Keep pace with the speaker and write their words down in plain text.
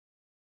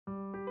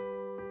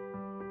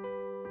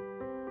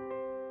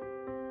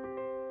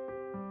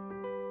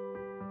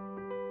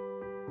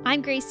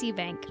I'm Grace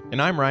Eubank.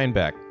 And I'm Ryan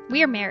Beck.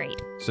 We are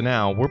married. So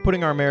now we're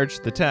putting our marriage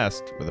to the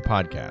test with a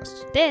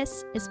podcast.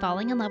 This is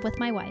Falling in Love with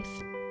My Wife.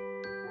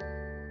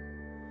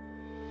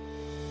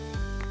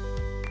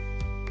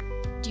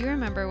 Do you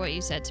remember what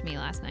you said to me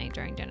last night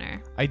during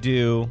dinner? I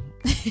do.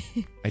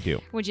 I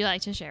do. Would you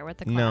like to share with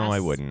the class? No, I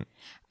wouldn't.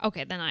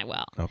 Okay, then I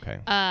will.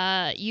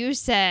 Okay. You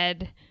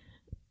said...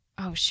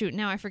 Oh, shoot.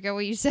 Now I forget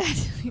what you said.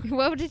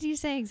 What did you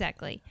say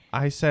exactly?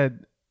 I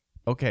said,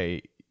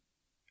 okay...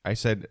 I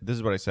said, this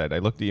is what I said. I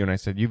looked at you and I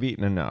said, you've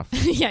eaten enough.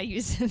 Yeah,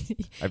 you said.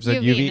 I've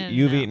said,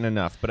 you've eaten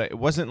enough. But it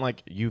wasn't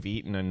like, you've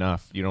eaten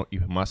enough. You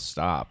must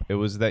stop. It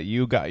was that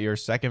you got your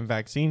second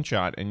vaccine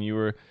shot and you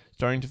were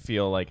starting to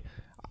feel like,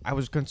 I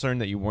was concerned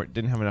that you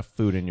didn't have enough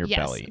food in your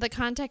belly. Yes, the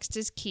context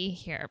is key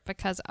here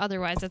because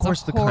otherwise it's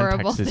a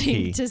horrible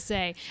thing to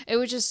say. It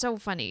was just so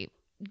funny.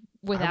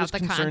 Without the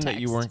context. I was concerned that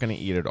you weren't going to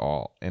eat it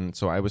all. And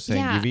so I was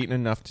saying, you've eaten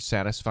enough to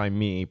satisfy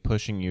me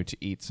pushing you to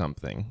eat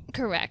something.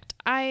 Correct.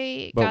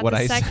 I got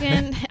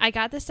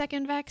the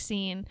second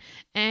vaccine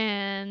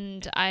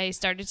and I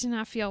started to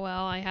not feel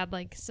well. I had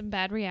like some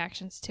bad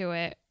reactions to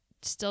it.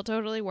 Still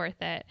totally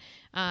worth it.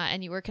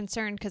 And you were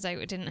concerned because I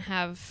didn't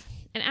have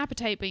an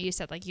appetite, but you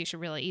said like you should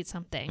really eat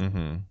something.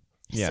 Mm-hmm.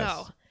 Yes.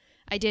 So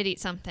I did eat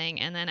something.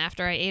 And then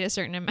after I ate a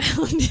certain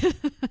amount,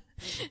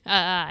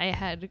 I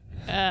had...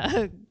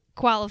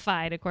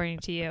 qualified, according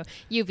to you.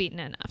 You've eaten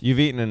enough. You've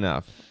eaten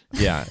enough.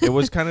 Yeah. It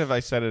was kind of, I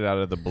said it out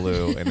of the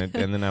blue, and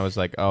then I was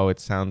like, oh, it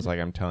sounds like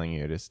I'm telling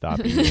you to stop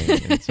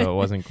eating. And so it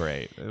wasn't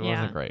great. It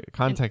wasn't great.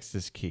 Context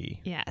is key.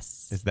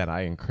 Yes. Is that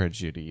I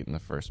encouraged you to eat in the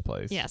first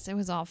place. Yes, it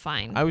was all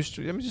fine. I'm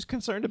just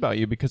concerned about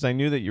you because I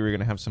knew that you were going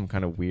to have some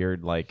kind of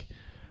weird, like,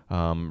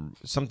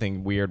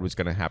 something weird was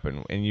going to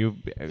happen. And you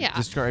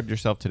described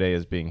yourself today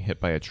as being hit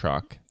by a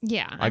truck.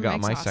 Yeah, I got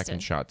my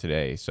second shot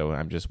today, so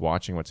I'm just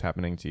watching what's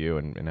happening to you,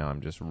 and now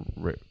I'm just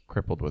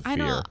crippled with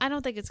fear. I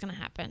don't think it's going to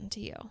happen to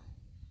you.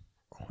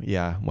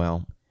 Yeah,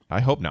 well,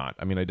 I hope not.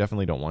 I mean, I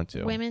definitely don't want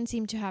to. Women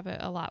seem to have it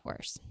a lot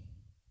worse.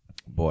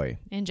 Boy.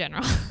 In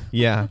general.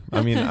 Yeah,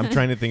 I mean, I'm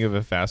trying to think of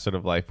a facet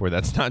of life where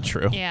that's not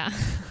true. Yeah.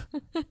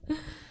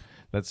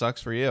 That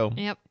sucks for you.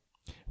 Yep.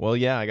 Well,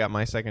 yeah, I got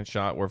my second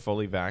shot. We're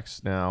fully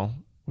vaxxed now.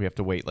 We have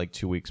to wait like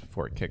 2 weeks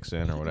before it kicks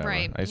in or whatever.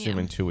 Right. I assume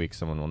in 2 weeks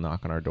someone will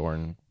knock on our door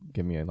and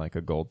give me like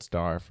a gold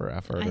star for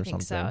effort or something. I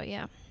think so,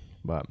 yeah.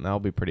 But that'll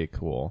be pretty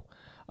cool.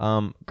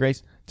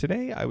 Grace,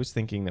 today I was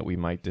thinking that we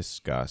might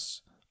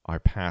discuss our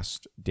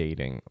past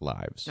dating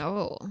lives.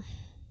 Oh.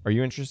 Are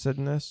you interested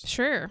in this?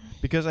 Sure.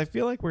 Because I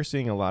feel like we're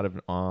seeing a lot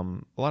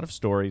of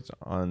stories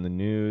on the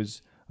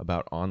news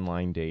about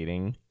online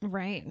dating.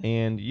 Right.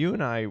 And you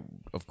and I,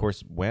 of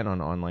course, went on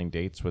online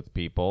dates with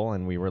people,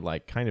 and we were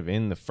like kind of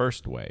in the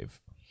first wave.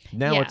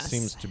 Now It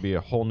seems to be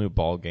a whole new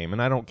ball game, and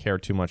I don't care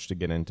too much to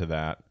get into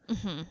that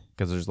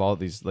because there's all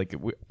these like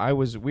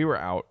we were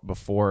out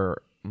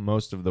before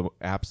most of the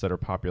apps that are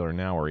popular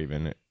now were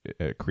even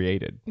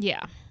created.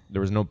 Yeah.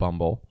 There was no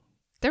Bumble.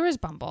 There was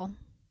Bumble.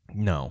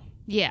 No.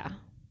 Yeah.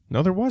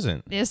 No, there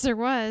wasn't. Yes, there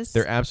was.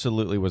 There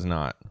absolutely was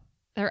not.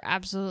 There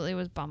absolutely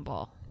was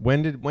Bumble.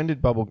 When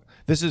did Bumble?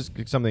 This is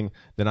something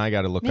that I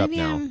got to look up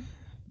now.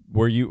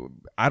 Were you?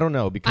 I don't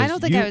know because I don't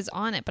think I was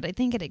on it, but I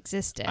think it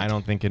existed. I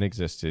don't think it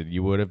existed.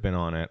 You would have been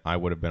on it. I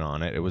would have been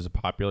on it. It was a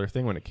popular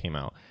thing when it came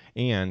out.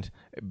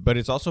 But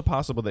it's also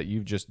possible that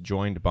you've just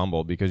joined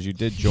Bumble because you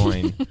did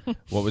join,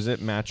 what was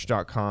it,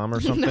 Match.com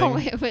or something? No,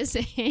 it was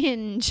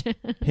Hinge.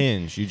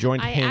 Hinge. You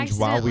joined Hinge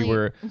while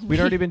we'd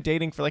already been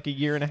dating for like a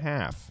year and a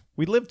half.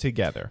 We lived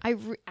together. I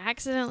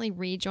accidentally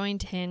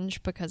rejoined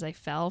Hinge because I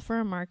fell for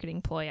a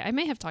marketing ploy. I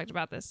may have talked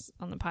about this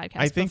on the podcast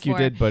I think before.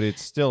 you did, but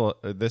it's still,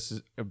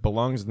 it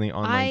belongs in the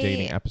online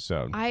dating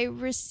episode. I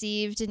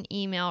received an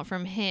email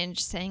from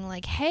Hinge saying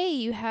like, hey,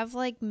 you have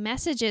like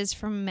messages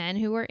from men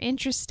who are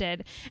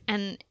interested.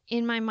 And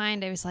in my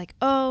mind, I was like,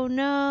 oh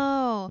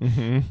no,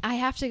 I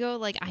have to go,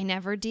 like, I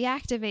never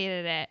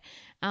deactivated it.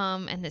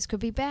 And this could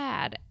be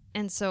bad.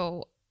 And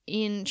so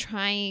in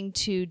trying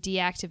to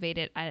deactivate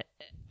it,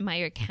 my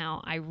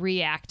account, I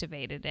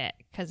reactivated it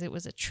because it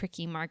was a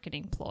tricky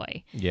marketing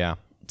ploy. Yeah.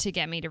 To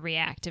get me to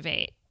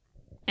reactivate.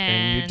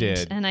 And you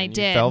did. And I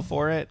did. You fell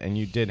for it, and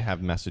you did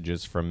have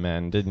messages from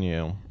men, didn't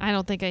you? I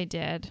don't think I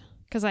did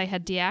because I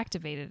had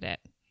deactivated it.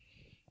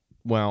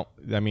 Well,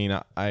 I mean,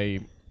 I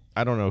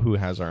don't know who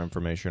has our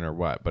information or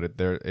what, but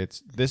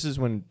this is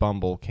when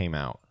Bumble came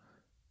out.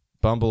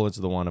 Bumble is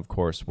the one, of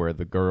course, where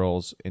the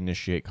girls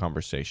initiate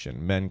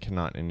conversation. Men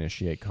cannot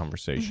initiate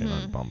conversation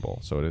on Bumble,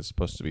 so it is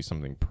supposed to be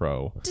something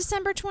pro.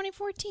 December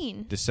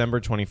 2014.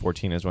 December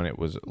 2014 is when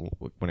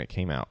it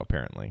came out,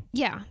 apparently.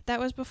 Yeah, that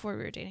was before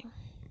we were dating.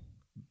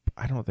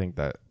 I don't think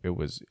that it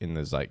was in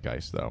the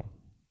zeitgeist, though.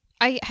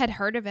 I had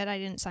heard of it. I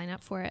didn't sign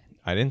up for it.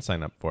 I didn't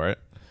sign up for it.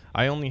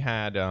 I only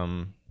had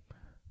I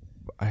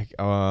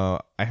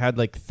had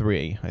like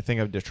 3. I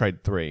think I've just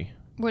tried 3.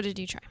 What did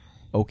you try?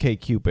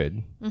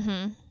 OkCupid.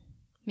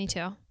 Me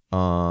too.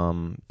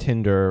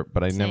 Tinder,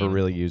 but I never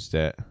really used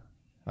it.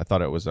 I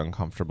thought it was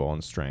uncomfortable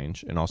and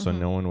strange. And also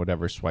no one would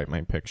ever swipe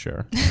my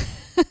picture.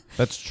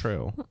 That's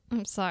true.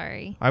 I'm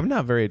sorry. I'm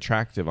not very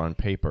attractive on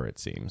paper, it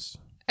seems.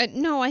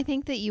 No, I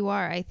think that you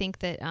are. I think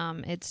that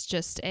it's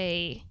just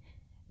a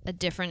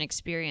different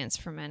experience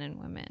for men and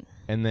women.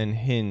 And then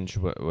Hinge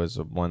was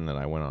one that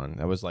I went on.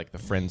 That was like the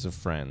friends of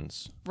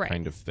friends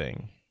kind of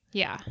thing.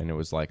 Yeah. And it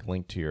was like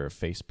linked to your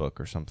Facebook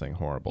or something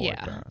horrible like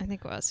that. Yeah, I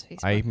think it was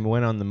Facebook. I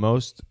went on the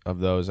most of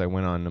those. I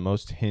went on the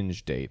most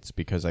Hinge dates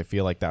because I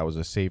feel like that was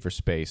a safer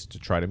space to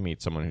try to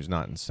meet someone who's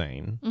not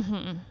insane.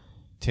 Mm-hmm.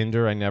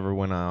 Tinder, I never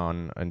went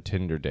on a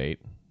Tinder date.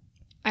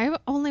 I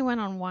only went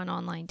on one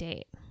online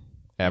date.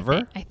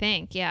 Ever? I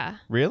think, yeah.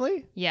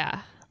 Really?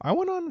 Yeah. I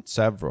went on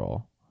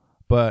several,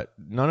 but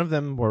none of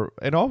them were.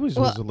 It always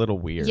was a little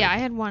weird. Yeah, I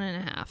had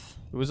 1.5.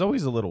 It was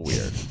always a little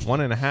weird.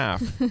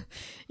 1.5.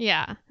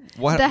 Yeah.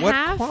 What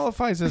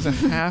qualifies as a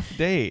half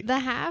date? The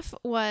half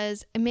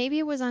was, maybe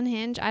it was on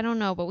Hinge, I don't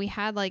know, but we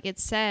had like, it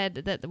said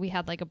that we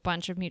had like a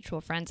bunch of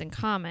mutual friends in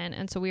common,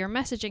 and so we were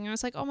messaging, and I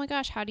was like, oh my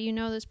gosh, how do you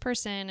know this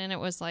person? And it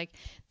was like,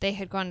 they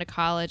had gone to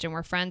college and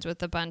were friends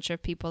with a bunch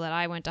of people that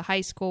I went to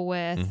high school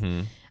with.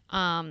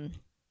 Mm-hmm.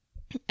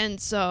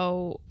 And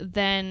so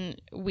then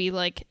we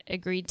like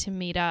agreed to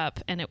meet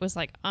up, and it was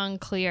like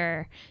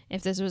unclear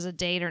if this was a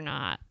date or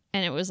not.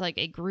 And it was like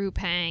a group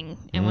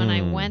hang. And when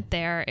I went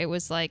there, it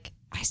was like,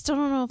 I still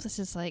don't know if this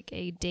is like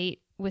a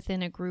date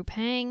within a group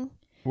hang.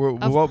 Who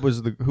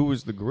was the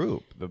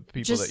group? The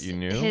people that you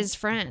knew? His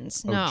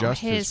friends. Oh, no,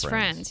 just his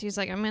friends. He was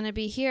like, I'm going to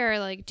be here.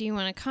 Like, do you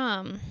want to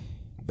come?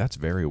 That's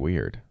very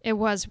weird. It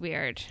was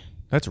weird.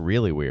 That's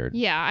really weird.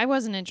 Yeah, I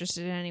wasn't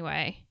interested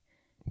anyway.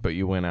 But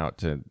you went out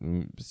to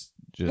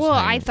just well,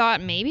 hang. I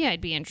thought maybe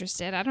I'd be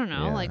interested. I don't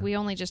know. Yeah. Like, we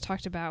only just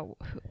talked about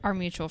our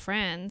mutual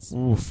friends.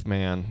 Oof,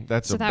 man.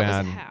 That's so that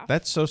was a half.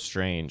 That's so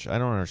strange. I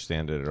don't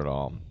understand it at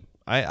all.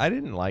 I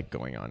didn't like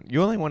going on.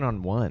 You only went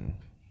on one.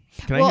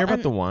 Can I hear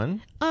about the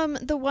one?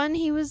 The one,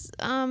 he was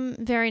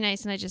very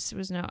nice, and I just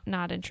was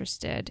not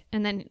interested.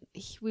 And then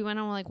we went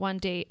on like one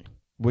date.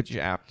 Which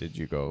app did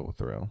you go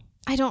through?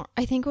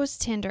 I think it was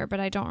Tinder,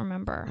 but I don't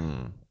remember.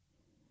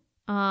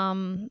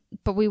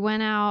 But we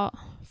went out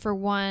for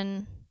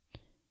one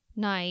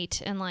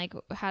night and like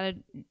had a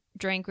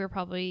drink. We were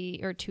probably,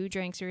 or 2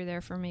 drinks. We were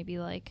there for maybe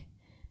like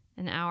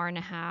an hour and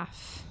a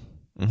half.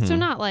 Mm-hmm. So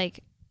not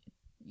like,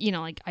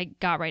 like I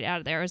got right out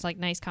of there. It was like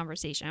nice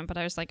conversation, but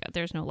I was like,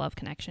 there's no love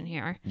connection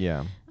here.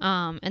 Yeah.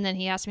 And then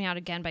he asked me out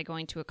again by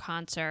going to a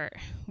concert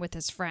with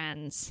his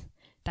friends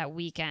that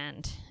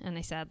weekend. And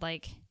I said,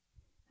 like,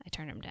 I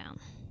turned him down.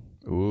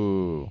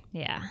 Ooh.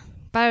 Yeah.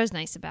 But I was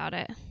nice about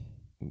it.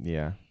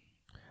 Yeah.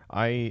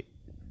 I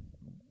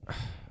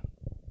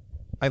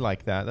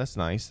like that. That's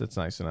nice. That's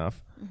nice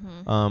enough.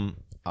 Mm-hmm.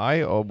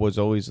 I was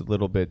always a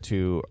little bit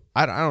too.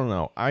 I don't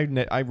know. I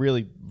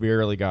really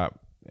rarely got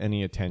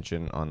any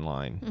attention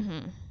online.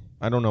 Mm-hmm.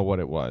 I don't know what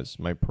it was.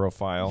 My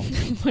profile.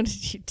 What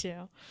did you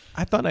do?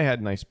 I thought I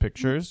had nice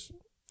pictures.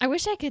 I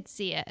wish I could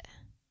see it.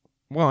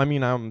 Well,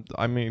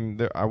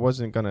 I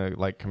wasn't gonna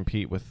like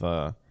compete with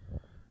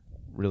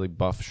really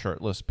buff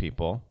shirtless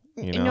people.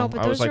 No,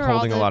 but I was like are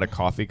holding a lot of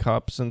coffee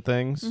cups and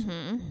things.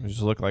 Mm-hmm. I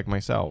just look like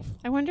myself.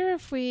 I wonder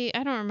if I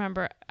don't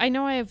remember. I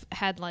know I've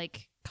had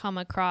like come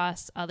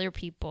across other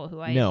people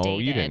who I dated. No,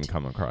 you didn't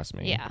come across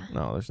me. Yeah.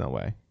 No, there's no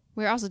way.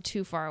 We were also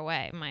too far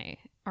away.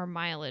 Our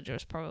mileage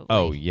was probably.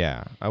 Oh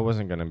yeah, I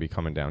wasn't gonna be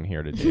coming down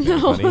here to date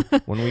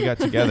anybody. When we got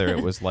together,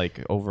 it was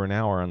like over an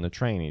hour on the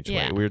train each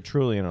way. We were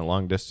truly in a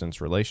long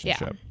distance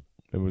relationship.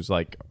 Yeah. It was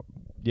like.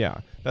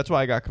 Yeah, that's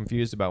why I got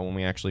confused about when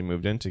we actually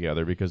moved in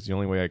together, because the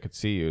only way I could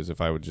see you is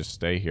if I would just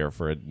stay here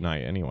for a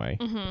night anyway,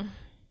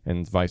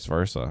 and vice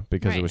versa,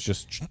 because it was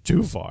just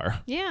too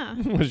far. Yeah.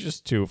 It was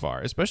just too far,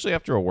 especially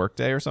after a work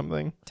day or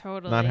something.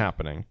 Totally. Not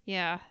happening.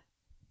 Yeah.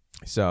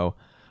 So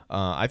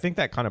I think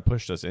that kind of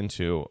pushed us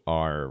into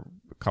our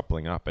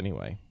coupling up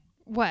anyway.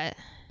 What?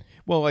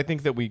 Well, I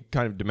think that we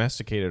kind of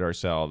domesticated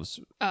ourselves.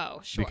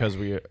 Oh, sure. Because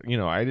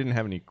I didn't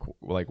have any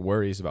like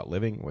worries about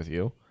living with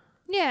you.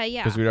 Yeah,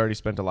 yeah. Because we'd already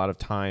spent a lot of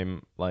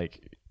time,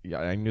 like,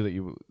 I knew that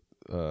you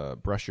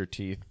brush your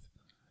teeth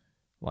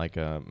like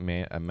a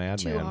madman.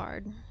 Too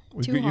hard.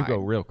 You go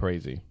real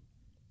crazy.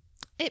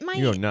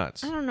 You go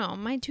nuts. I don't know.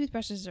 My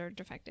toothbrushes are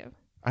defective.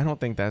 I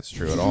don't think that's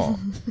true at all.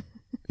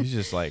 You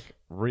just like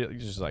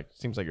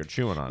seems like you're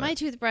chewing on it. My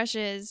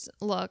toothbrushes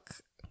look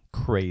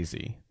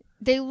crazy.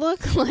 They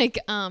look like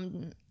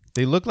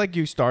They look like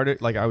you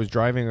started, like I was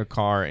driving a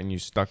car and you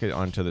stuck it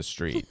onto the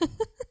street.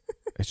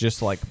 It's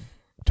just like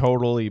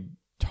totally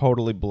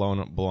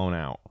blown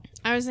out.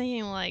 I was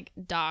thinking like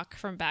Doc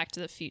from Back to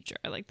the Future.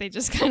 Like they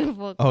just kind of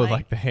look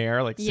like the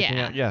hair like sticking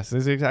out? Yes,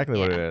 this is exactly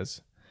what it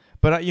is.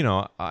 But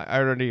I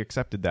already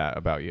accepted that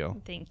about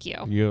you. Thank you.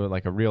 You're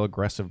like a real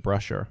aggressive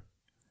brusher.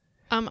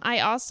 I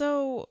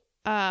also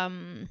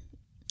got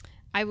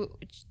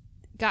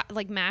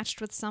like matched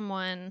with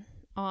someone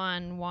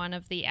on one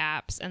of the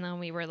apps, and then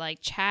we were like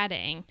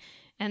chatting,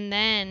 and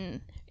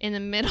then in the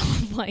middle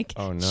of like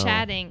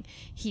chatting,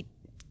 he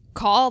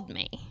called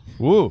me.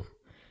 Woo.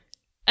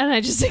 And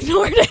I just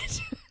ignored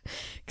it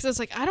Because I was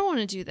like, I don't want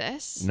to do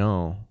this.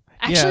 No.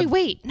 Actually,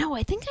 wait. No,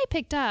 I think I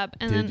picked up.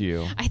 And Did then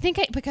you? I think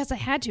because I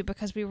had to,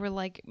 because we were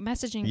like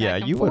messaging back and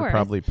forth. Yeah, you would have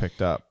probably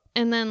picked up.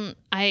 And then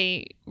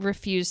I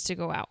refused to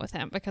go out with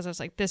him because I was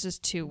like, this is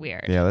too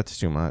weird. Yeah, that's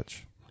too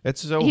much.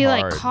 It's so he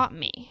hard. Like caught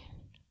me.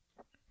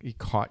 He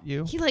caught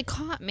you? He like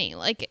caught me,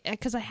 like,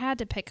 because I had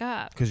to pick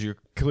up. Because you're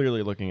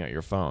clearly looking at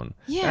your phone.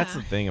 Yeah. That's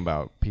the thing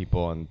about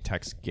people and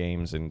text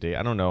games and date.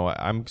 I don't know.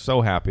 I'm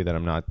so happy that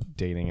I'm not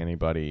dating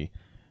anybody,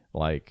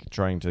 like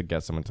trying to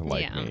get someone to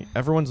like me.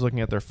 Everyone's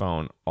looking at their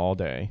phone all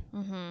day.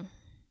 Mm-hmm.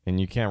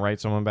 And you can't write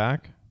someone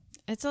back?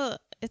 It's a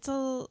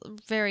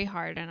very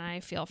hard, and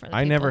I feel for the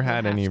I people never who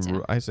had have any.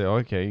 to. I say,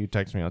 okay, you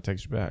text me, I'll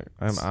text you back.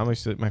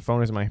 My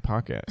phone is in my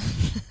pocket.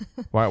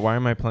 Why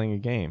am I playing a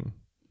game?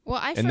 Well,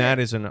 that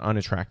is an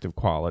unattractive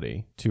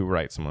quality to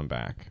write someone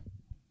back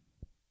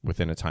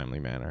within a timely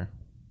manner.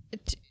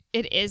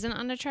 It is an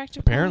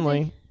unattractive apparently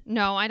quality?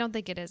 No, I don't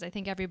think it is. I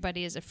think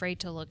everybody is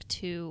afraid to look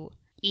too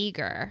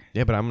eager.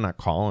 Yeah, but I'm not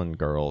calling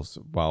girls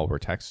while we're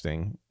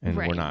texting, and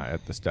right. We're not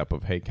at the step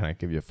of, hey, can I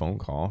give you a phone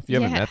call? If you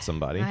haven't met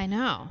somebody. I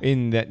know.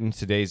 In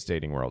today's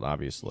dating world,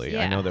 obviously.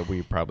 Yeah. I know that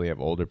we probably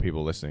have older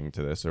people listening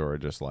to this who are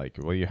just like,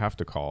 well, you have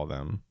to call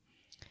them.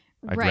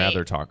 I'd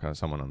rather talk to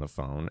someone on the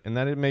phone. And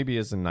that it maybe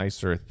is a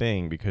nicer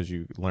thing because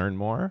you learn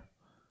more.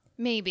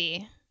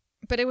 Maybe.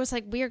 But it was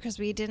like weird because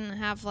we didn't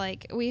have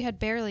we had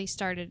barely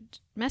started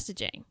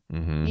messaging.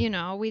 Mm-hmm. You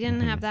know, we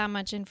didn't have that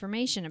much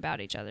information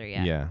about each other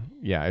yet. Yeah.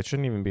 Yeah. It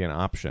shouldn't even be an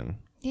option.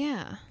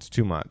 Yeah. It's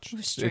too much.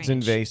 It's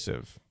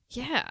invasive.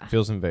 Yeah.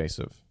 Feels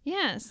invasive.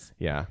 Yes.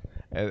 Yeah.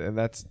 And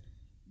that's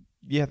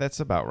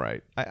about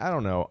right. I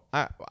don't know.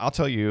 I'll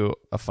tell you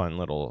a fun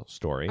little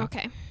story.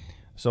 Okay.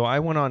 So I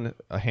went on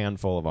a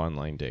handful of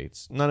online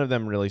dates. None of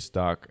them really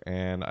stuck.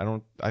 And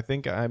I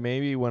think there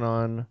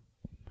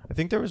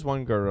was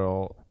one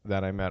girl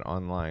that I met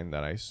online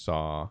that I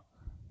saw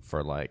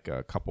for like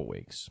a couple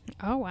weeks.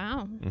 Oh,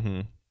 wow.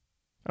 Mm-hmm.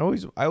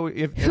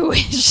 Who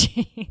is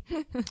she?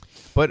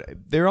 But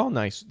they're all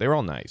nice. They're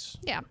all nice.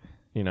 Yeah.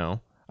 You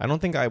know, I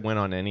don't think I went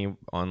on any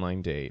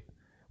online date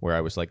where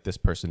I was like, this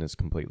person is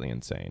completely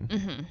insane.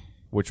 Mm-hmm.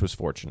 Which was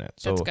fortunate.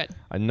 So that's good.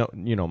 I know,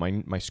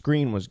 my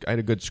screen I had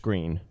a good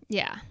screen.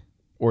 Yeah.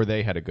 Or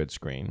they had a good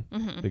screen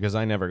because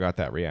I never got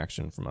that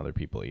reaction from other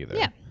people either.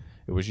 Yeah.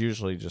 It was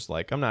usually just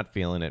like, I'm not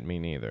feeling it, me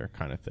neither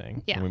kind of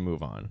thing. Yeah. And we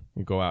move on.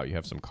 You go out, you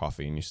have some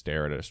coffee, and you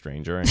stare at a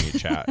stranger and you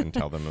chat and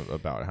tell them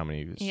about how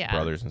many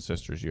brothers and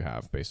sisters you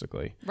have,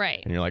 basically.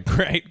 Right. And you're like,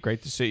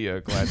 great to see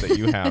you. Glad that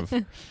you have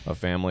a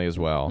family as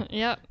well.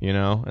 Yep. You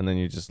know? And then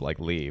you just like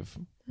leave.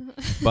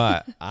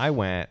 But I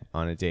went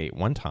on a date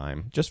one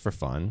time just for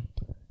fun,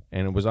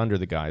 and it was under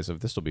the guise of,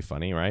 this will be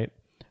funny, right?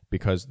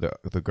 Because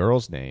the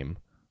girl's name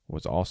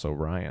was also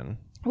Ryan.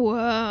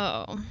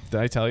 Whoa. Did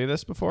I tell you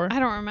this before? I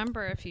don't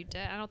remember if you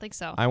did. I don't think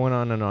so. I went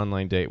on an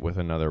online date with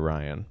another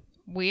Ryan.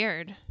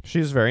 Weird.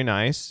 She's very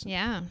nice.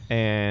 Yeah.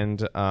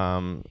 And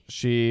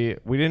we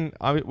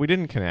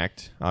didn't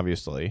connect,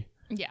 obviously.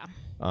 Yeah.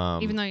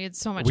 Even though you had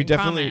so much in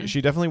common.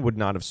 She definitely would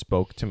not have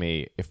spoke to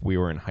me if we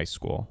were in high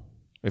school,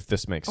 if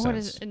this makes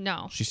sense.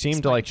 No. She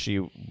seemed like she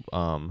was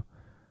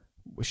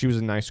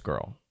a nice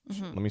girl.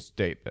 Mm-hmm. Let me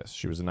state this.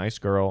 She was a nice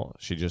girl.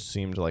 She just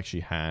seemed like she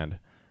had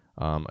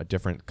a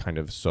different kind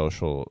of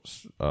social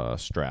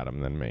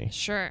stratum than me.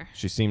 Sure.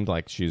 She seemed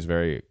like she's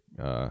very...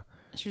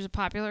 she was a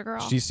popular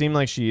girl? She seemed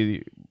like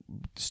she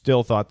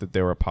still thought that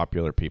they were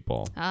popular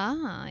people.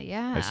 Ah,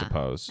 yeah. I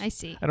suppose. I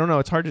see. I don't know.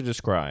 It's hard to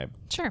describe.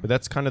 Sure. But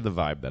that's kind of the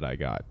vibe that I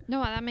got.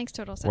 No, that makes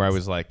total sense. Where I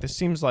was like, this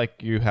seems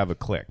like you have a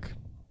clique.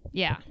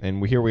 Yeah.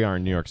 And here we are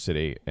in New York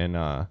City, and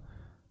I'm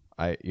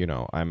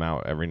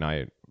out every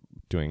night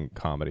doing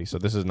comedy, so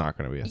this is not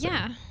going to be a thing.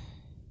 Yeah.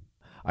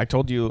 I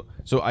told you,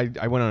 so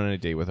I went on a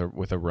date with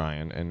a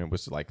Ryan, and it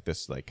was like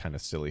this like kind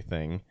of silly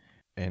thing,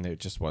 and it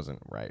just wasn't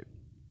right.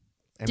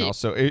 And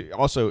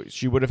also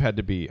she would have had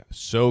to be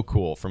so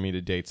cool for me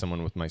to date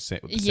someone with the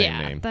same name.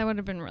 Yeah, that would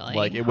have been really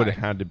like it would have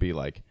had to be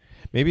like,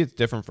 maybe it's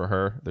different for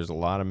her. There's a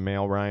lot of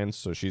male Ryans,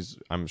 so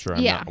I'm sure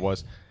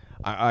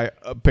I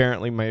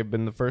apparently may have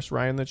been the first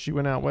Ryan that she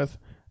went out with,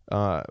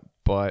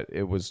 but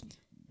it was.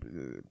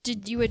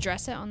 Did you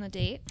address it on the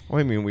date? Well,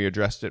 I mean, we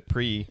addressed it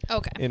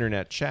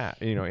pre-internet chat.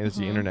 It's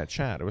the internet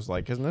chat. It was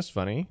like, isn't this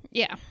funny?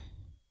 Yeah.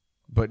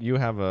 But you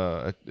have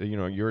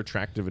you're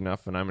attractive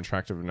enough, and I'm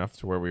attractive enough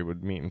to where we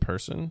would meet in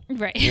person,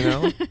 right?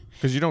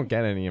 Because you don't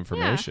get any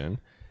information,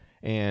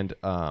 and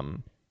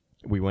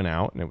we went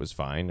out, and it was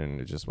fine,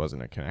 and it just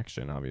wasn't a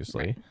connection,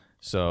 obviously. Right.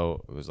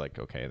 So it was like,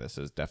 okay, this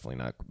is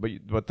definitely not.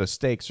 But the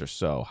stakes are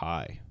so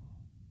high.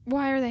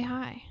 Why are they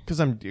high?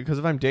 Because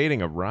if I'm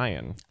dating a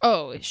Ryan,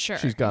 oh sure,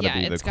 she's got to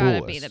be the coolest. It's got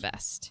to be the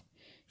best.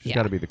 She's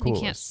got to be the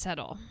coolest. You can't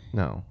settle.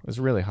 No, it's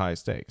really high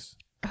stakes.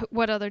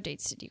 What other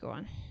dates did you go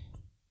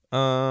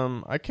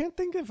on? I can't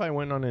think if I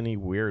went on any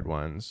weird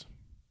ones.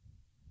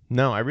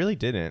 No, I really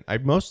didn't.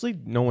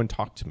 No one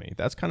talked to me.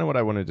 That's kind of what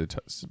I wanted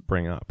to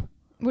bring up.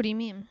 What do you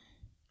mean?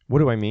 What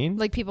do I mean?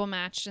 Like people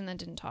matched and then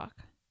didn't talk.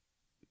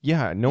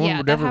 Yeah, no one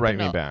would ever write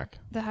me back.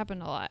 That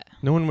happened a lot.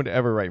 No one would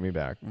ever write me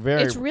back.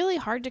 It's really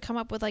hard to come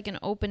up with like an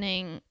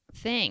opening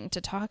thing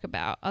to talk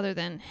about other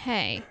than,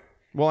 hey.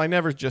 Well, I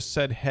never just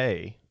said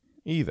hey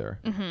either.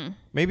 Mm-hmm.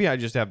 Maybe I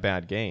just have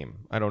bad game.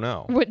 I don't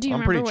know. What do you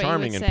I'm remember pretty what you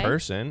charming would in say?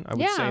 person. I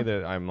would Yeah. say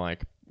that I'm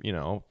like,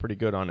 pretty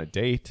good on a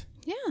date.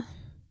 Yeah.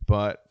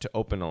 But to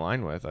open a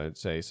line with, I'd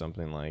say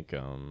something like,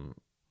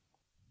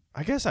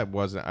 I guess I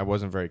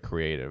wasn't very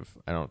creative.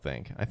 I don't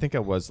think. I think I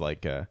was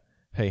like,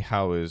 hey,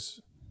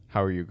 how's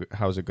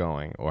it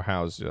going? Or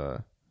how's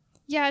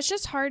Yeah, it's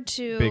just hard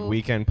to big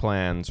weekend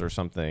plans or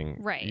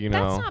something. Right. You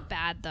know? That's not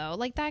bad though.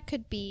 Like that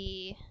could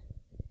be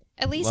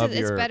at least Love it's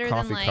your better than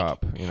coffee like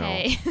cup,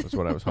 hey. That's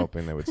what I was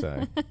hoping they would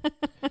say.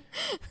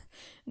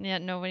 Yeah,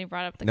 nobody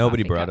brought up the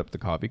Nobody coffee brought cup. up the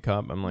coffee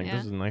cup. I'm like, Yeah.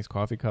 this is a nice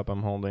coffee cup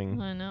I'm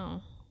holding. I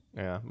know.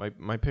 Yeah,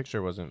 my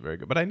picture wasn't very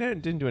good. But I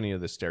didn't do any of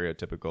the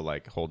stereotypical,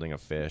 like, holding a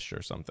fish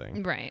or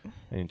something. Right.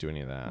 I didn't do any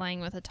of that. Lying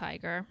with a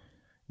tiger.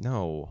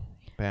 No.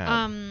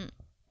 Bad.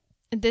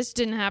 This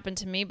didn't happen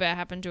to me, but it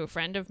happened to a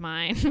friend of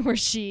mine where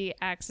she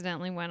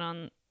accidentally went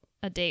on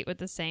a date with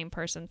the same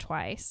person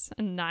twice,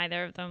 and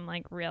neither of them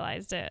like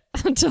realized it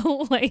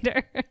until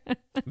later.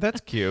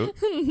 That's cute.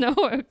 No,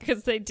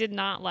 because they did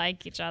not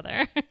like each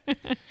other.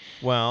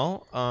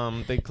 Well,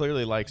 they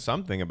clearly like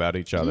something about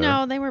each other.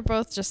 No, they were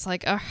both just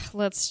like, ugh,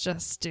 let's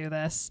just do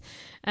this.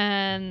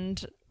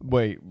 And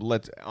Wait,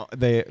 let's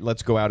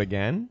go out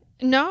again?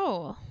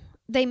 no,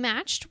 they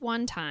matched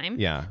one time.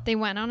 Yeah. They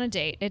went on a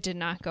date. It did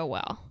not go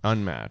well.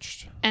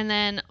 Unmatched. And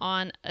then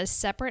on a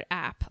separate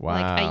app, Wow.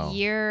 like a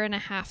year and a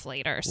half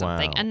later or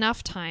something, Wow.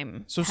 enough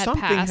time So had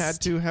something passed. had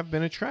to have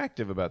been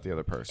attractive about the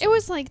other person. It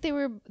was like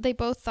they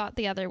both thought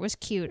the other was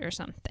cute or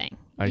something.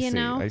 I you see.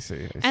 know? I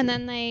see. And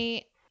then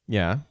they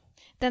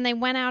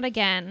went out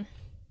again,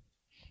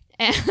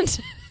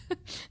 and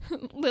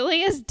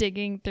Lily is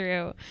digging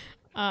through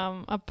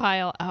a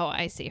pile. Oh,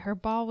 I see. Her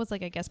ball was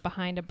like, I guess,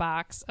 behind a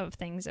box of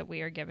things that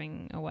we are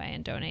giving away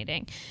and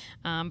donating.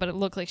 But it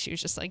looked like she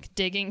was just like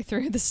digging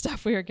through the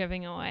stuff we were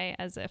giving away,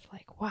 as if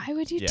like, why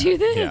would you do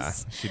this? Yeah,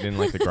 she didn't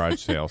like the garage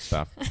sale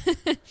stuff.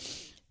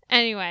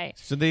 Anyway.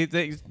 So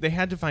they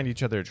had to find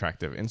each other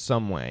attractive in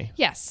some way.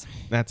 Yes.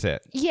 That's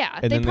it. Yeah.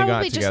 And they then they got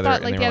probably just together thought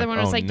and like they the were other like,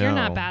 one was "Oh, like, you're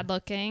not no. bad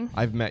looking.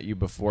 I've met you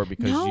before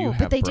because No, you but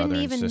have they brother didn't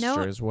and even sister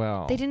know- as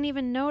well. They didn't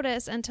even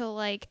notice until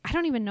like, I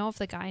don't even know if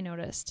the guy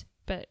noticed,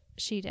 but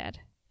she did.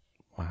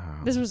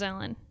 Wow. This was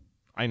Ellen.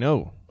 I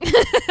know.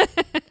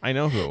 I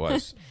know who it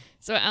was.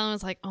 So Ellen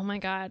was like, oh my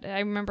God. I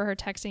remember her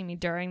texting me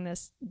during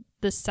this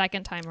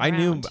second time around. I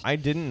knew. I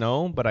didn't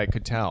know, but I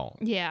could tell.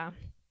 Yeah.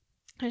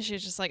 And she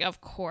was just like,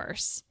 of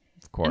course.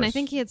 Of course. And I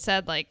think he had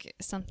said like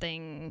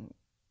something,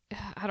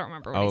 I don't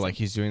remember what Oh, he like said.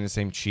 he's doing the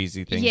same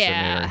cheesy things that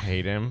Yeah. made her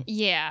hate him?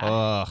 Yeah.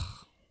 Ugh.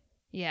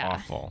 Yeah.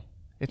 Awful.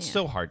 It's Yeah.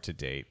 so hard to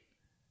date.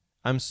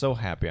 I'm so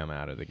happy I'm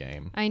out of the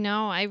game. I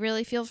know. I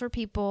really feel for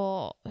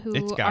people who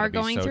It's gotta are be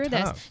going so through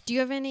tough. this. Do you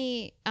have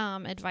any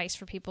advice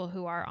for people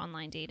who are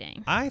online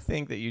dating? I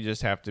think that you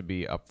just have to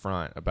be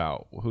upfront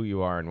about who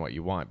you are and what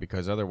you want,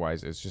 because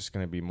otherwise it's just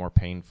going to be more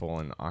painful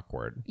and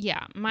awkward.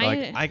 Yeah.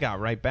 Like, I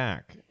got right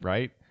back,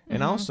 right? Mm-hmm.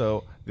 And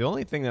also, the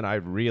only thing that I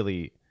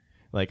really,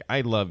 like,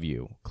 I love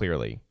you,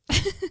 clearly.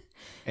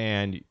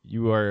 And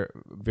you are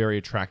very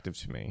attractive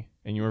to me.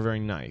 And you are very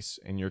nice.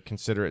 And you're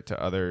considerate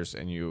to others.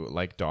 And you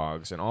like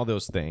dogs. And all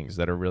those things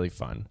that are really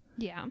fun.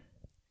 Yeah.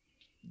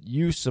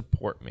 You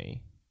support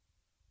me.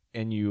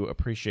 And you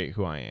appreciate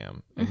who I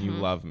am. And you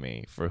Mm-hmm. love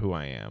me for who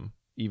I am.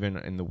 Even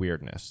in the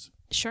weirdness.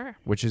 Sure.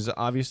 Which is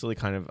obviously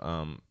kind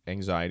of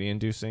anxiety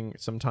inducing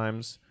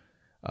sometimes,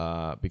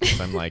 because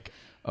I'm like,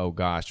 oh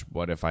gosh,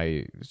 what if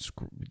I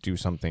do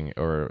something,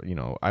 or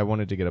I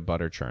wanted to get a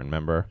butter churn,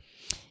 remember?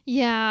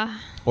 Yeah.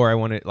 Or I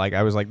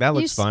was like, that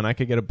looks s- fun, I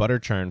could get a butter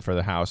churn for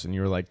the house, and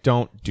you were like,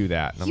 don't do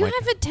that. And I'm You like,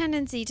 have a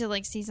tendency to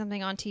like see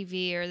something on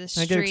TV or the I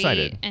street, get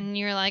excited. and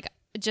you're like,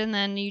 and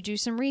then you do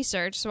some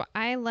research. So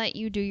I let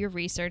you do your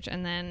research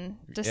and then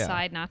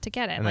decide not to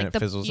get it. And then like it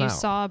fizzles you out.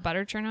 saw a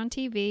butter churn on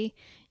TV,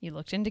 you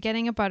looked into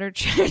getting a butter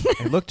churn.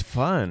 it looked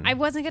fun. I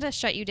wasn't gonna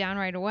shut you down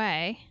right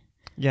away.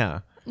 Yeah.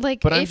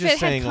 Like, But I'm if just it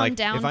saying, had come like,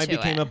 down if I to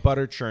became it. a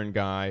butter churn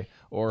guy,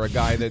 or a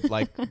guy that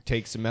like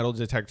takes a metal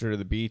detector to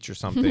the beach or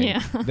something,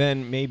 Yeah.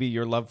 then maybe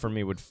your love for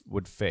me would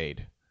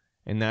fade.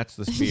 And that's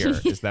the fear,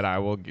 is that I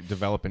will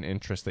develop an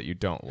interest that you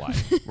don't like.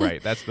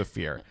 Right? That's the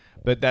fear.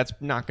 But that's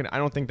not going to, I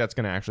don't think that's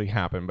going to actually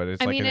happen, but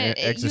it's I like mean, an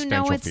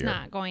existential it's fear.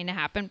 not going to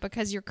happen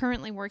because you're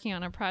currently working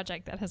on a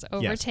project that has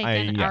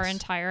overtaken our yes.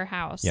 entire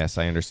house. Yes,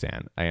 I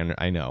understand.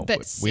 I know.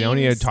 That We don't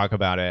need to seems- talk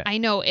about it. I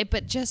know it,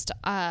 but just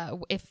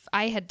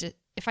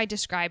if I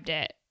described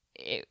it,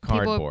 people,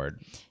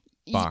 Cardboard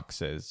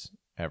boxes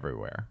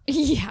everywhere.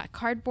 yeah,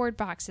 cardboard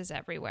boxes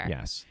everywhere.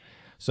 Yes.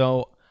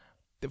 So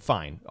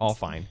fine, all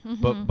fine.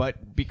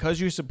 But because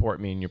you support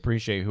me and you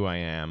appreciate who I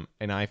am,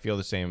 and I feel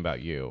the same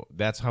about you,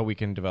 that's how we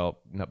can develop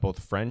both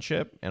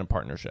friendship and a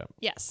partnership.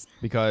 Yes.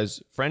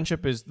 Because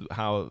friendship is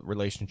how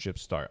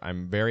relationships start.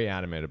 I'm very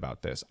adamant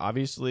about this.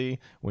 Obviously,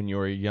 when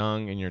you're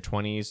young, in your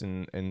 20s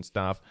and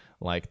stuff,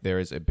 like there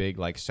is a big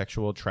like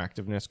sexual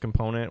attractiveness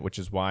component, which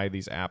is why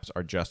these apps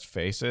are just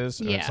faces.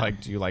 And it's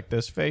like, do you like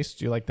this face?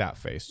 Do you like that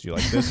face? Do you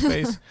like this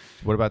face?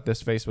 What about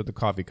this face with the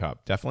coffee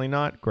cup? Definitely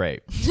not.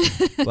 Great.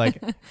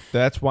 Like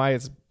that's why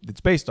it's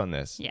based on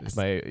this. Yes. It's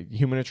by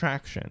human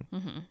attraction.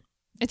 Mm-hmm.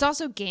 It's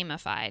also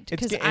gamified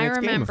because I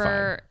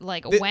remember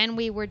like when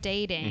we were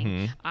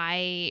dating,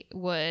 I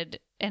would,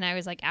 and I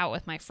was like out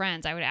with my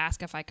friends, I would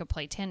ask if I could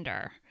play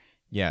Tinder.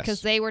 Yes.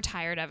 Because they were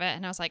tired of it.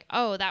 And I was like,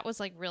 oh, that was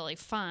like really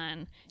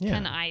fun. Yeah.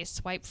 Can I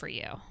swipe for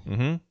you?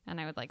 Mm-hmm.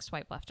 And I would like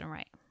swipe left and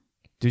right.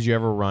 Did you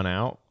ever run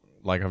out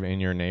like in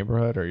your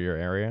neighborhood or your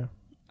area?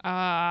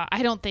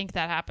 I don't think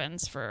that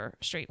happens for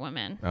straight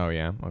women. Oh,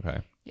 yeah. Okay.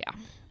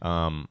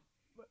 Yeah.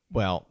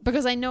 Well,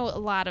 because I know a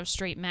lot of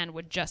straight men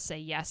would just say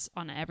yes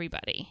on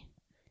everybody.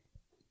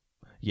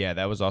 Yeah,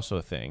 that was also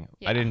a thing.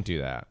 Yeah. I didn't do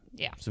that.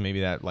 Yeah. So maybe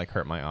that like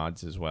hurt my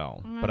odds as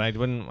well. But I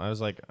was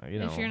like,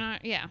 if you're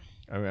not, yeah.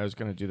 I was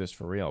going to do this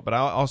for real. But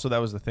also that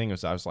was the thing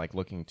was I was like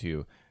looking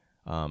to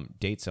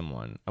date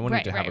someone. I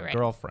wanted to have a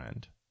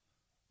girlfriend.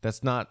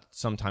 That's not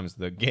sometimes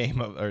the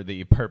game or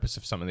the purpose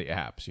of some of the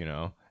apps,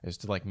 is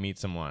to like meet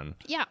someone.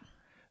 Yeah.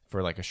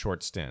 For like a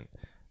short stint.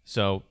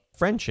 So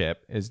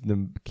friendship is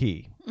the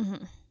key.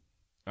 Mm-hmm.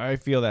 I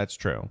feel that's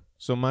true.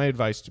 So my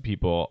advice to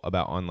people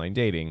about online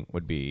dating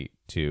would be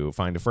to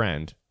find a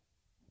friend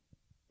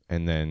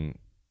and then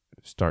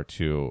start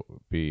to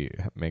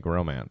make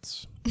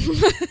romance.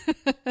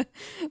 That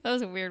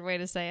was a weird way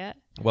to say it.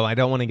 Well, I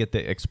don't want to get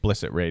the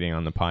explicit rating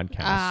on the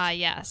podcast.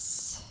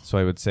 Yes. So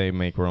I would say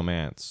make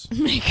romance.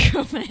 Make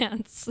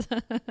romance.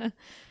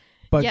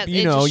 But, yes,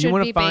 you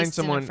want to find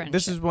someone.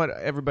 This is what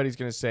everybody's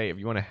going to say. If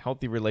you want a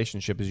healthy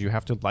relationship is you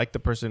have to like the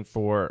person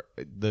for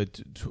the,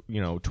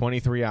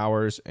 23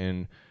 hours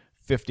and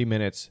 50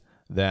 minutes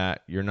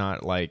that you're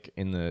not like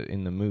in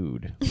the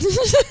mood.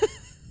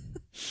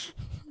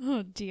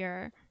 Oh,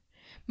 dear.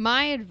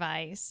 My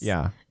advice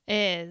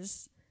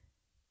is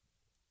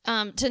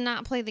to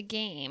not play the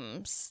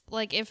games.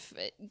 Like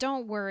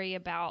don't worry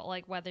about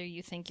like whether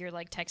you think you're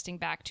like texting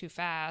back too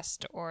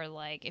fast or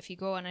like if you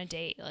go on a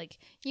date, like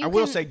I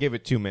will say give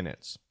it 2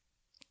 minutes.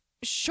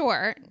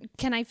 Sure.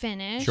 Can I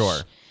finish? Sure.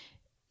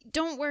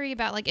 Don't worry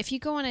about like if you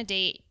go on a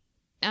date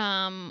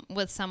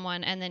with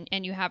someone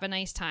and you have a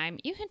nice time,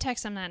 you can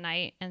text them that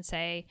night and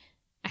say,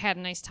 I had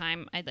a nice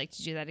time. I'd like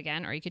to do that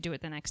again. Or you could do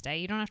it the next day.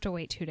 You don't have to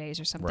wait 2 days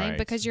or something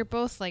because you're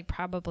both like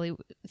probably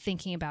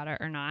thinking about it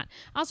or not.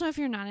 Also, if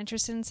you're not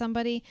interested in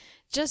somebody,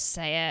 just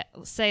say it.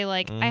 Say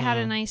like, I had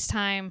a nice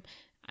time.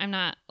 I'm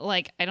not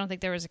like, I don't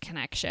think there was a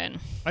connection.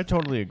 I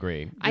totally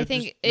agree. I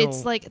think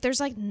it's like, there's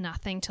like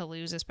nothing to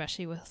lose,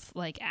 especially with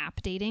like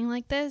app dating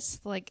like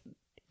this. Like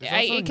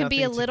it can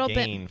be a little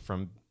bit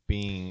from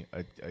being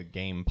a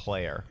game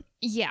player.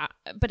 Yeah,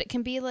 but it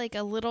can be like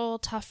a little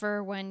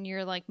tougher when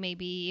you're like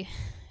maybe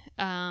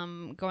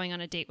going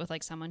on a date with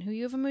like someone who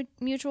you have a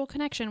mutual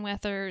connection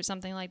with or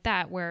something like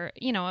that where,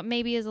 it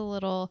maybe is a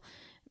little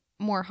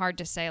more hard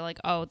to say like,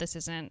 oh, this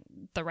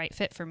isn't the right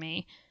fit for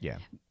me. Yeah.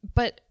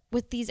 But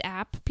with these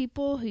app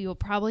people who you'll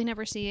probably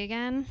never see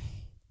again,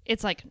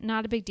 it's like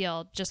not a big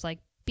deal. Just like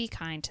be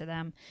kind to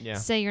them. Yeah.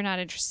 Say you're not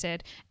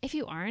interested. If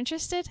you are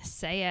interested,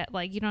 say it.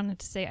 Like you don't have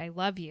to say I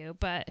love you,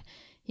 but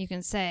you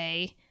can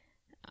say,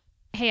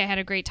 hey, I had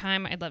a great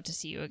time. I'd love to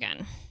see you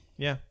again.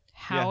 Yeah.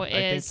 How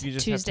is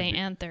Tuesday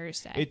and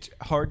Thursday? It's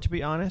hard to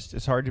be honest.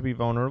 It's hard to be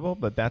vulnerable,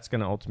 but that's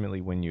going to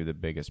ultimately win you the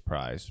biggest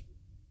prize.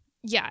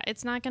 Yeah,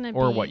 it's not going to be...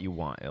 Or what you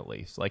want, at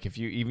least. Like, if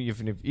you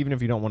even if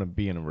you don't want to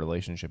be in a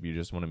relationship, you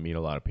just want to meet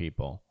a lot of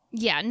people.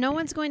 Yeah, no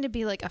one's going to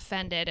be, like,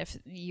 offended if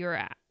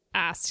they're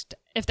asked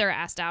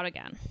out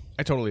again.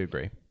 I totally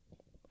agree.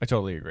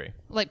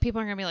 Like,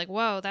 people are going to be like,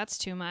 whoa, that's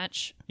too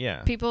much.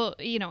 Yeah. People,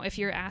 if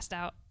you're asked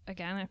out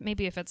again,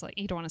 maybe if it's like,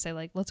 you don't want to say,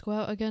 like, let's go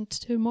out again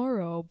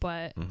tomorrow,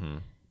 but... Mm-hmm.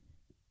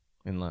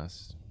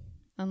 Unless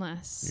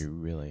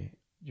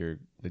you're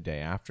the day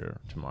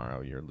after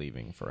tomorrow, you're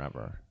leaving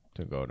forever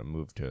to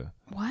move to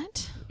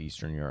what?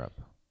 Eastern Europe.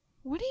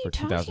 What are you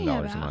talking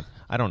about? $2,000 a month.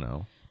 I don't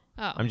know.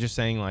 Oh. I'm just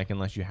saying, like,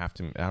 unless you have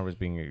to. I was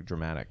being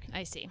dramatic.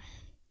 I see.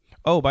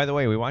 Oh, by the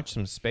way, we watched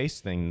some space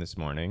thing this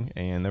morning,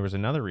 and there was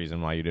another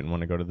reason why you didn't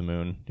want to go to the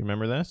moon. Do you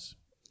remember this?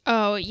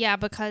 Oh, yeah,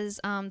 because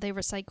they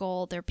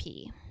recycle their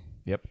pee.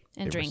 Yep.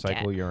 And drink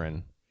recycle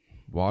urine.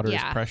 Water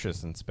is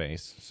precious in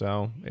space.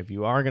 So if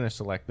you are going to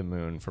select the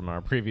moon from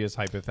our previous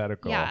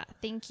hypothetical. Yeah,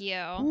 thank you.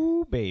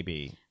 Ooh,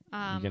 baby.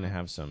 You're going to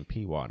have some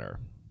pee water.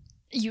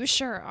 You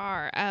sure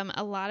are.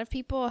 A lot of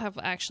people have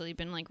actually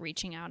been like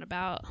reaching out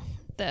about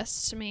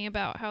this to me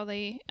about how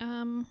they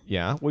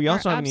yeah. We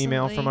also have an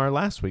email from our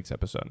last week's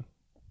episode.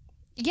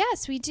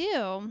 Yes, we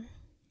do.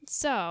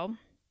 So,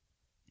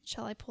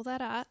 shall I pull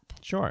that up?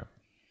 Sure.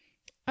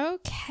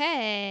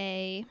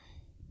 Okay.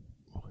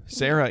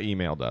 Sarah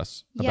emailed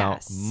us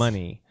about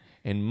money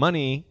And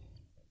money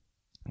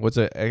was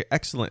an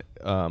excellent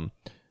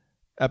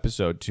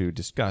episode to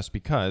discuss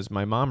because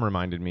my mom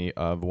reminded me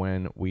of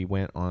when they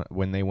went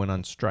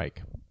on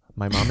strike.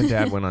 My mom and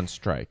dad went on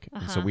strike,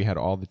 and so we had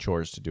all the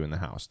chores to do in the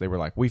house. They were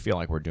like, "We feel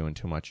like we're doing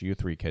too much. You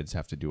 3 kids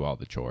have to do all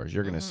the chores.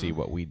 You're going to see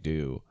what we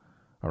do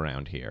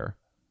around here."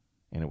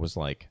 And it was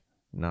like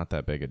not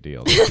that big a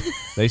deal.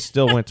 They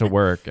still went to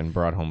work and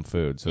brought home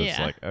food, so it's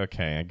like,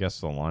 okay, I guess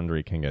the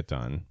laundry can get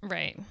done.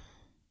 Right.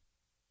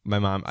 My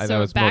mom, that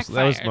was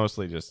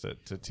mostly just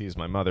to tease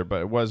my mother,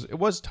 but it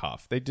was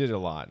tough. They did a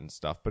lot and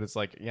stuff, but it's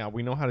like, yeah,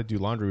 we know how to do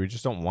laundry. We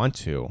just don't want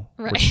to.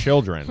 Right. We're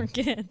children. We're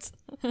kids.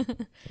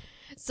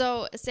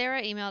 So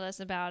Sarah emailed us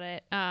about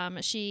it.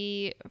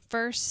 She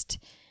first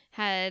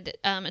had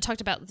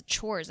talked about the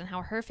chores and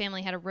how her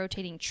family had a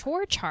rotating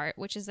chore chart,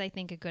 which is, I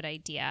think, a good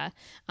idea.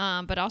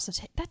 But also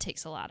that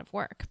takes a lot of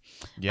work.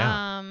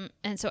 Yeah.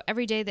 And so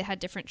every day they had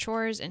different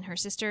chores, and her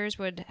sisters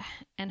would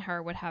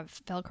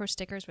have Velcro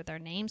stickers with our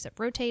names that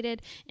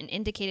rotated and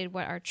indicated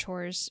what our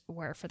chores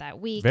were for that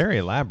week. Very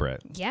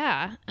elaborate.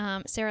 Yeah.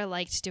 Sarah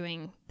liked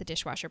doing the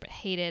dishwasher, but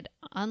hated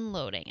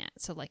unloading it.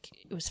 So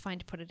it was fine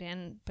to put it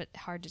in, but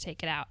hard to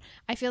take it out.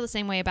 I feel the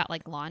same way about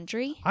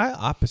laundry. I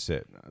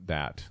opposite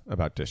that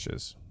about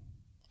dishes.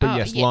 But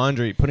yes,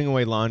 laundry, putting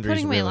away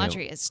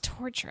laundry is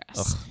torturous.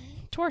 Ugh.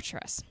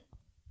 Torturous.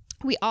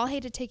 We all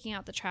hated taking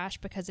out the trash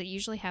because it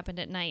usually happened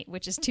at night,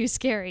 which is too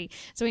scary.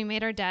 So we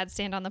made our dad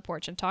stand on the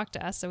porch and talk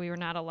to us so we were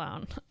not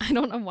alone. I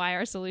don't know why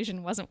our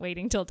solution wasn't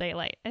waiting till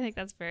daylight. I think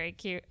that's very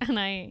cute, and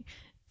I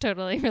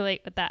totally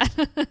relate with that.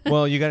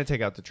 Well, you got to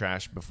take out the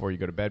trash before you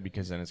go to bed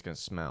because then it's going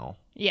to smell.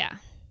 Yeah.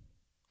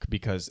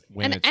 Because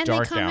when it's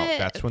dark out,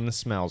 that's when the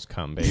smells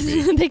come,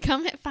 baby. They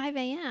come at 5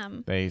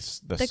 a.m. The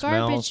smells,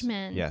 garbage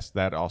men. Yes,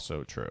 that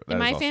also true. That in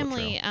my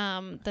family,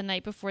 the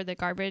night before the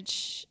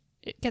garbage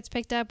gets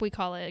picked up, we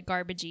call it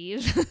Garbage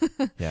Eve.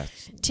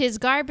 Yes. 'Tis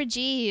Garbage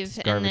Eve.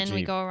 And then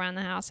we go around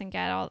the house and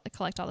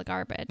collect all the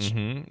garbage.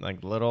 Mm-hmm.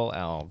 Like little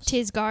elves.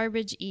 'Tis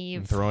Garbage Eve.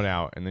 And throw it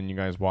out. And then you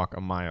guys walk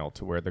a mile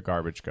to where the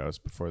garbage goes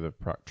before the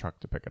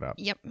truck to pick it up.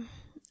 Yep.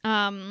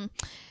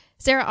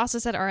 Sarah also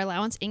said our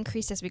allowance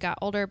increased as we got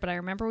older, but I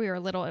remember we were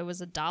little, it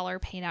was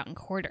 $1 paid out in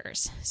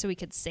quarters. So we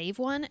could save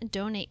one,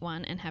 donate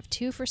one, and have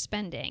 2 for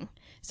spending.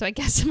 So I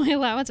guess my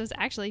allowance was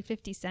actually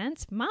 50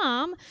 cents.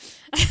 Mom!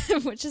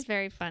 Which is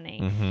very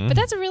funny. Mm-hmm. But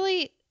that's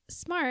really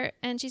smart.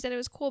 And she said it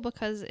was cool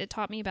because it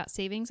taught me about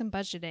savings and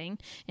budgeting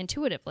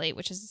intuitively,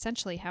 which is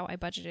essentially how I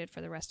budgeted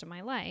for the rest of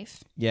my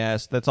life.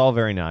 Yes, that's all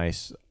very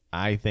nice.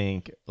 I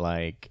think,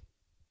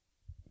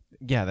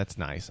 yeah, that's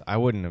nice. I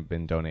wouldn't have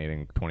been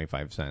donating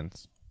 25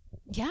 cents.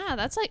 Yeah,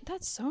 that's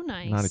so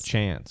nice. Not a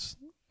chance.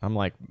 I'm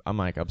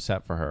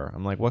upset for her.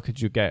 I'm like, what could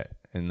you get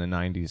in the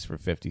 90s for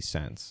 50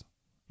 cents?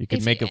 You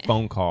could make a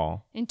phone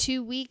call. In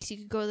 2 weeks, you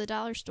could go to the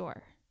dollar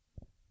store.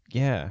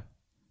 Yeah.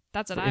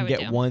 That's what I would do.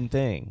 And get one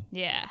thing.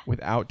 Yeah.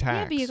 Without tax.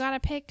 Yeah, but you gotta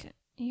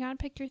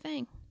pick your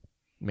thing.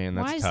 Man,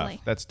 that's wisely.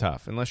 tough. That's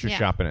tough. Unless you're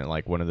shopping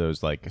at one of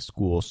those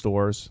school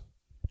stores.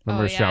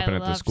 Remember shopping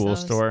at the school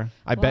store?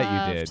 I bet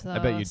you did. I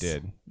bet you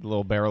did. The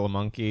little barrel of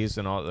monkeys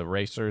and all the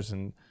erasers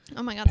and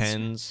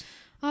pens.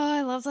 Oh,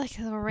 I love the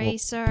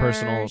erasers.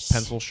 Personal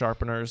pencil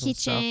sharpeners and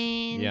stuff.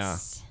 Keychains. Yeah.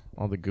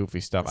 All the goofy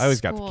stuff. I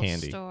always got the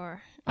candy.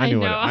 Store. I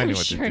knew what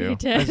sure to do. You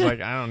did. I was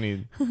like, I don't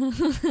need.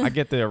 I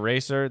get the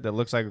eraser that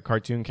looks like a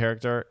cartoon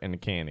character and a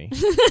candy.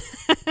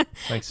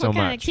 Thanks so much.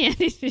 What kind of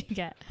candy did you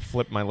get?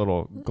 Flip my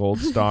little gold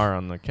star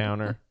on the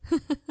counter.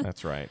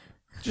 That's right.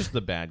 Just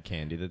the bad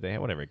candy that they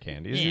have. Whatever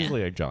candy. It's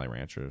usually a Jolly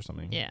Rancher or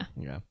something. Yeah.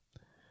 Yeah.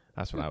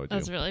 That's what I would do.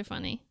 That's really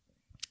funny.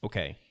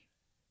 Okay.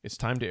 It's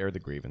time to air the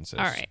grievances.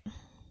 All right.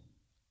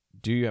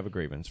 Do you have a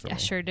grievance for me? I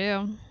sure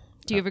do.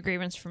 Do you have a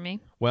grievance for me?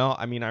 Well,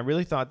 I mean, I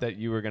really thought that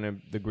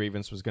the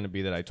grievance was going to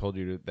be that I told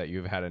you that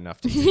you've had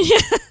enough to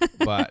eat.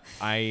 But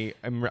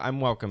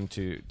I'm welcome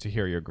to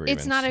hear your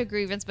grievance. It's not a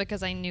grievance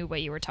because I knew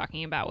what you were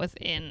talking about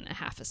within a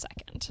half a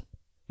second.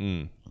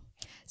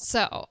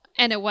 So,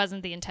 and it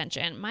wasn't the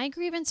intention. My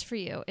grievance for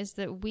you is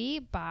that we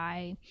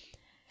buy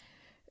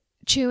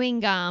chewing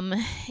gum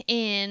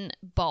in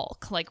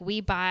bulk.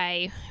 We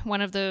buy one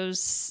of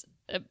those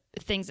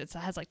things that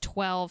has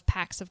 12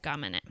 packs of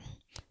gum in it.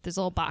 Those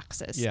little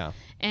boxes. Yeah.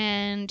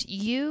 And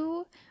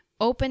you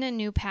open a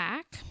new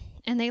pack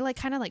and they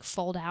kind of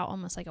fold out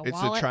almost like a wallet.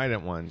 It's the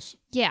Trident ones.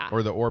 Yeah.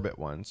 Or the Orbit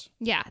ones.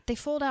 Yeah. They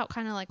fold out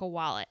kind of like a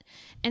wallet.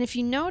 And if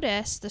you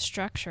notice the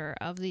structure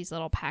of these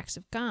little packs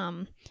of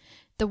gum,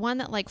 the one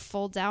that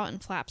folds out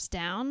and flaps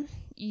down,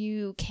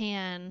 you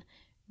can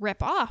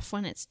rip off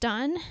when it's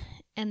done.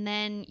 And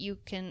then you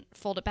can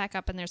fold it back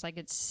up and there's a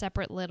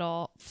separate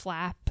little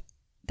flap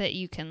that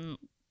you can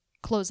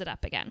close it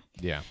up again.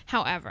 Yeah.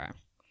 However,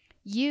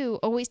 you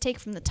always take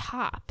from the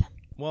top.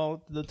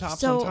 Well, the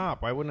top's on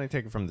top. Why wouldn't I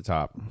take it from the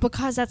top?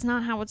 Because that's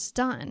not how it's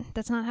done.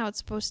 That's not how it's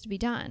supposed to be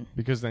done.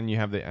 Because then you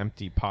have the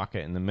empty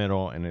pocket in the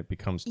middle and it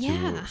becomes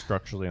too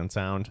structurally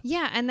unsound.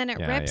 Yeah, and then it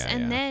rips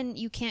and then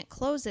you can't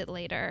close it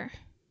later.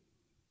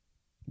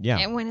 Yeah.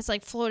 And when it's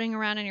floating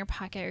around in your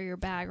pocket or your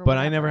bag or But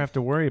whatever. I never have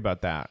to worry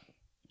about that.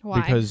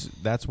 Why? Because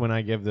that's when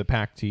I give the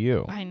pack to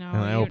you. I know. And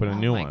I open a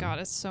new one. Oh my God,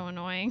 it's so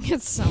annoying.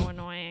 It's so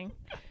annoying.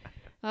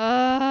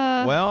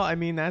 Well, I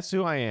mean, that's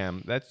who I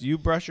am. That's you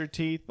brush your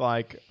teeth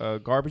like a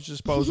garbage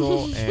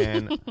disposal,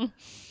 and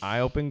I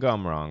open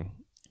gum wrong.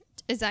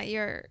 Is that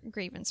your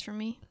grievance for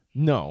me?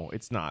 No,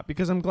 it's not,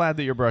 because I'm glad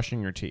that you're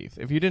brushing your teeth.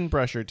 If you didn't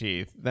brush your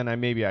teeth, then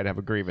maybe I'd have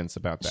a grievance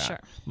about that. Sure.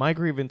 My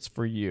grievance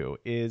for you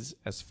is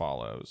as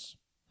follows.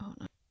 Oh,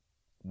 no.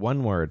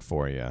 One word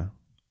for you.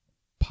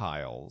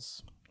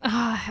 Piles.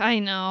 I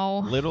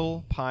know.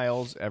 Little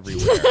piles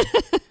everywhere.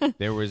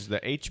 There was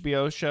the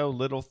HBO show,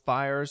 Little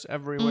Fires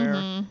Everywhere.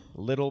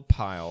 Mm-hmm. Little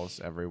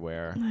piles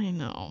everywhere. I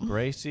know.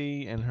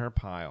 Gracie and her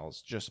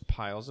piles. Just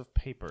piles of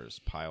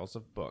papers, piles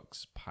of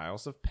books,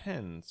 piles of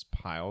pens,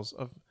 piles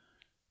of...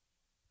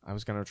 I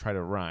was going to try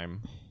to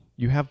rhyme.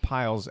 You have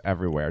piles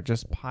everywhere.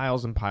 Just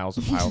piles and piles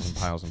and piles and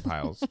piles and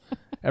piles.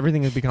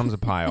 Everything becomes a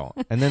pile.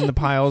 And then the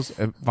piles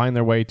find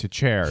their way to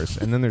chairs.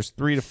 And then there's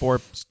 3 to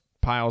 4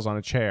 piles on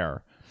a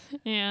chair.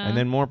 Yeah. And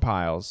then more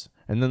piles.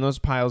 And then those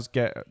piles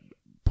get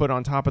put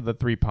on top of the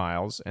 3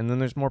 piles. And then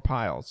there's more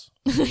piles.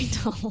 I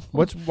know.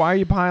 Why are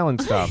you piling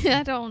stuff?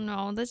 I don't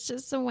know. That's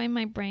just the way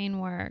my brain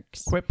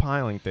works. Quit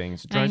piling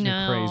things. It drives me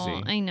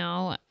crazy. I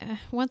know.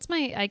 Once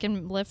I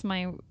can lift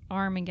my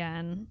arm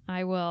again,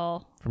 I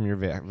will. From your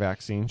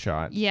vaccine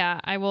shot. Yeah,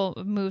 I will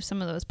move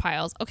some of those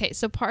piles. Okay,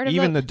 so part of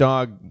Even the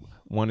dog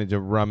wanted to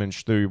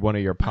rummage through one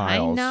of your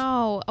piles. I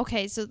know.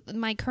 Okay, so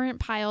my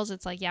current piles,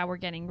 it's like, yeah, we're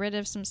getting rid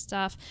of some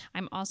stuff.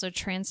 I'm also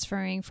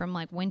transferring from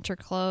like winter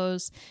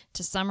clothes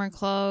to summer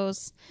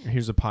clothes.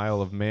 Here's a pile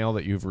of mail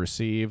that you've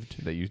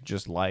received that you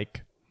just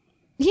like.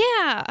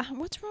 Yeah.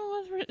 What's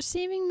wrong with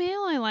receiving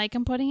mail I like?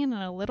 I'm putting it in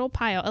a little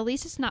pile. At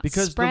least it's not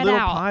because spread out. Because the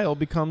little pile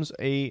becomes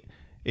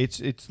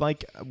it's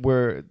like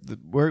where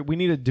we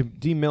need a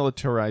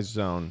demilitarized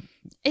zone.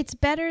 It's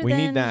better we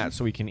need that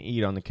so we can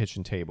eat on the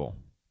kitchen table.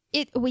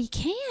 We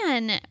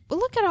can. But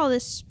look at all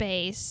this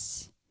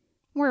space.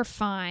 We're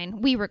fine.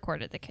 We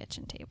recorded the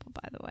kitchen table,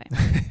 by the way.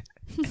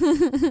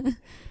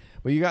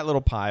 Well, you got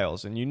little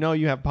piles, and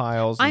you have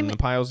piles, and the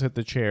piles hit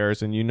the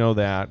chairs, and you know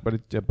that,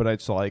 but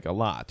it's like a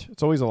lot.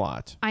 It's always a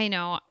lot. I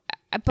know.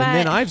 But and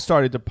then I've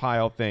started to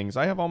pile things.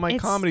 I have all my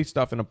comedy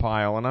stuff in a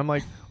pile, and I'm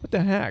like, what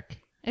the heck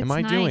am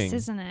I doing? It's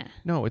nice, isn't it?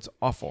 No, it's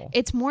awful.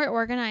 It's more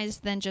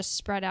organized than just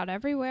spread out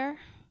everywhere.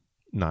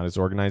 Not as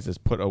organized as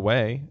put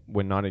away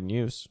when not in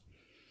use.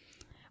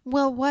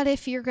 Well, what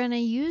if you're going to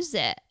use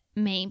it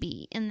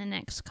maybe in the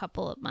next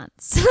couple of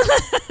months?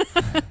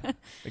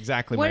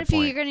 Exactly what my if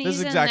point. you're going to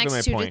use it in the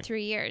next 2 to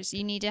 3 years?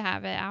 You need to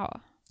have it out.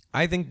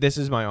 I think this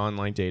is my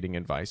online dating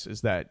advice,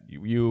 is that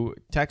you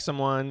text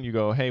someone, you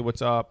go, hey,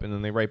 what's up? And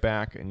then they write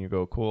back and you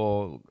go,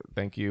 cool,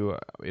 thank you.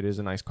 It is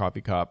a nice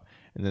coffee cup.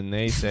 And then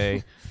they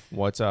say,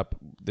 what's up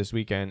this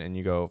weekend? And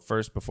you go,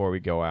 first, before we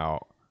go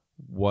out,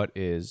 what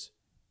is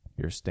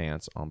your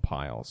stance on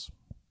piles?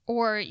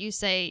 Or you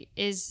say,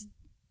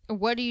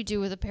 what do you do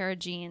with a pair of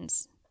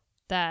jeans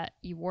that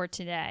you wore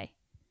today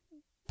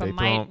but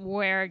might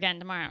wear again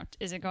tomorrow?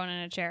 Is it going in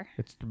a chair?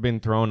 It's been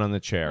thrown on the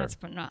chair. It's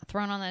not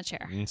thrown on the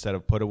chair. Instead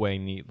of put away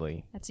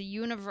neatly. That's a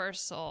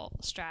universal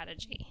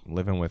strategy.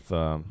 Living with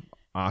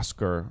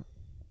Oscar.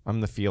 I'm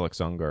the Felix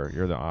Unger.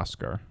 You're the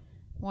Oscar.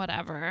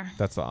 Whatever.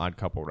 That's the Odd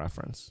Couple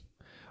reference.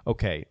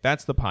 Okay,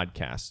 that's the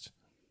podcast.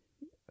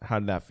 How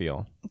did that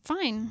feel?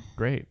 Fine.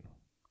 Great.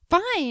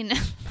 Fine.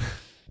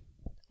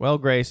 Well,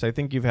 Grace, I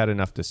think you've had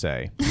enough to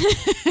say.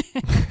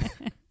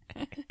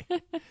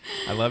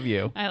 I love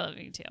you. I love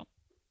you too.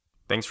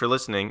 Thanks for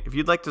listening. If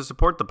you'd like to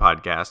support the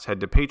podcast, head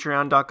to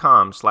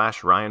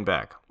patreon.com/Ryan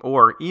Beck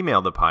or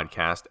email the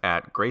podcast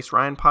at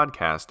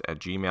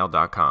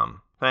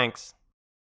graceryanpodcast@gmail.com. Thanks.